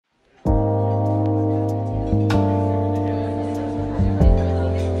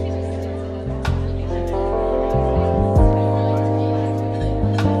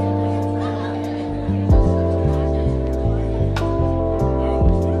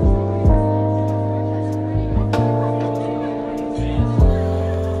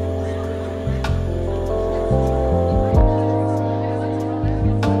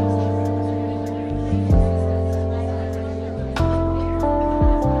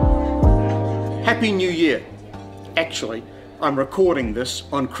Happy New Year. Actually, I'm recording this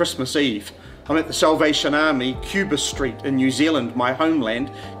on Christmas Eve. I'm at the Salvation Army, Cuba Street in New Zealand, my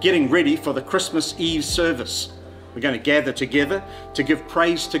homeland, getting ready for the Christmas Eve service. We're going to gather together to give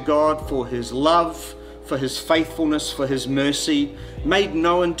praise to God for His love, for His faithfulness, for His mercy, made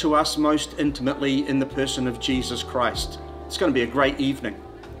known to us most intimately in the person of Jesus Christ. It's going to be a great evening.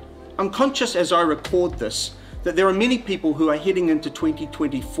 I'm conscious as I record this that there are many people who are heading into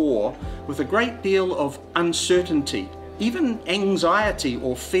 2024 with a great deal of uncertainty, even anxiety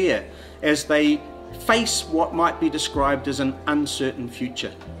or fear, as they face what might be described as an uncertain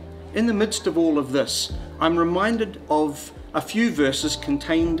future. In the midst of all of this, I'm reminded of a few verses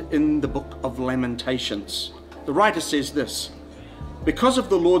contained in the book of Lamentations. The writer says this: "Because of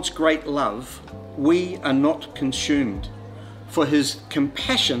the Lord's great love, we are not consumed, for His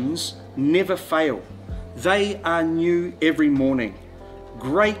compassions never fail. They are new every morning.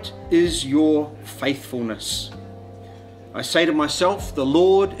 Great is your faithfulness. I say to myself, the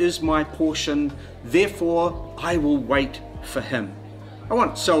Lord is my portion, therefore I will wait for Him." I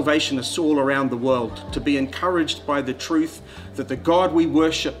want Salvationists all around the world to be encouraged by the truth that the God we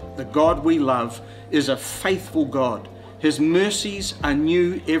worship, the God we love, is a faithful God. His mercies are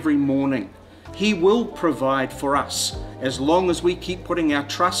new every morning. He will provide for us as long as we keep putting our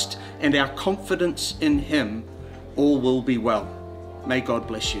trust and our confidence in Him. All will be well. May God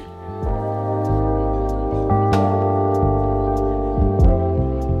bless you.